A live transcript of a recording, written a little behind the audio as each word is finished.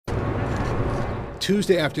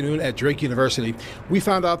Tuesday afternoon at Drake University, we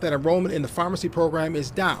found out that enrollment in the pharmacy program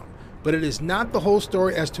is down. But it is not the whole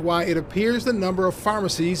story as to why it appears the number of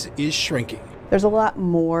pharmacies is shrinking. There's a lot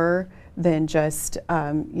more than just,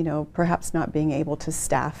 perhaps not being able to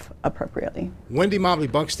staff appropriately. Wendy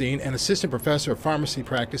Mobley-Bunkstein, an assistant professor of pharmacy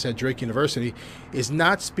practice at Drake University, is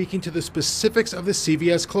not speaking to the specifics of the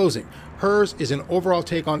CVS closing. Hers is an overall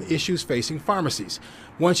take on issues facing pharmacies,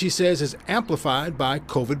 one she says is amplified by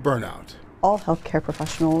COVID burnout. All healthcare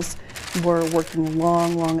professionals were working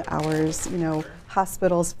long hours,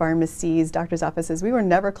 hospitals, pharmacies, doctors' offices. We were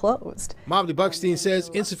never closed. Mobley-Bunkstein says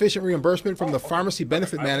insufficient reimbursement from the pharmacy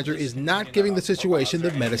benefit manager is not giving the situation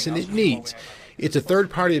the medicine it needs. It's a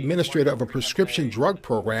third-party administrator of a prescription drug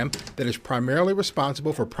program that is primarily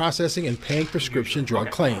responsible for processing and paying prescription drug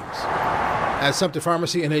claims. At Sumter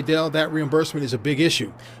Pharmacy in Adel, that reimbursement is a big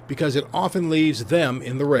issue because it often leaves them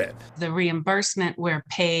in the red. The reimbursement we're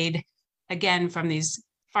paid, again, from these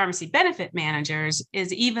pharmacy benefit managers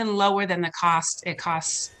is even lower than the cost it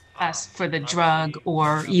costs us for the drug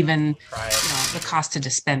or even the cost to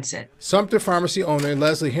dispense it. Sumter Pharmacy owner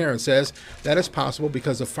Leslie Heron says that is possible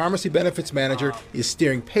because the pharmacy benefits manager is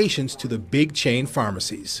steering patients to the big chain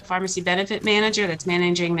pharmacies. Pharmacy benefit manager that's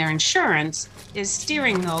managing their insurance is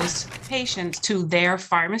steering those patients to their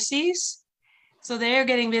pharmacies. So they're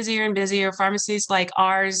getting busier and busier. Pharmacies like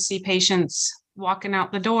ours see patients walking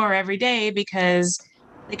out the door every day because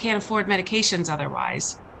they can't afford medications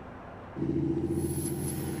otherwise.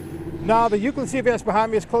 Now, the Euclid CVS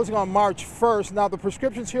behind me is closing on March 1st. Now, the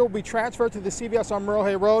prescriptions here will be transferred to the CVS on Merle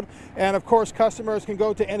Hay Road. And, of course, customers can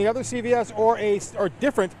go to any other CVS or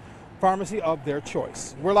different pharmacy of their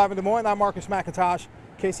choice. We're live in Des Moines. I'm Marcus McIntosh,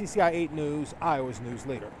 KCCI 8 News, Iowa's news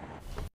leader.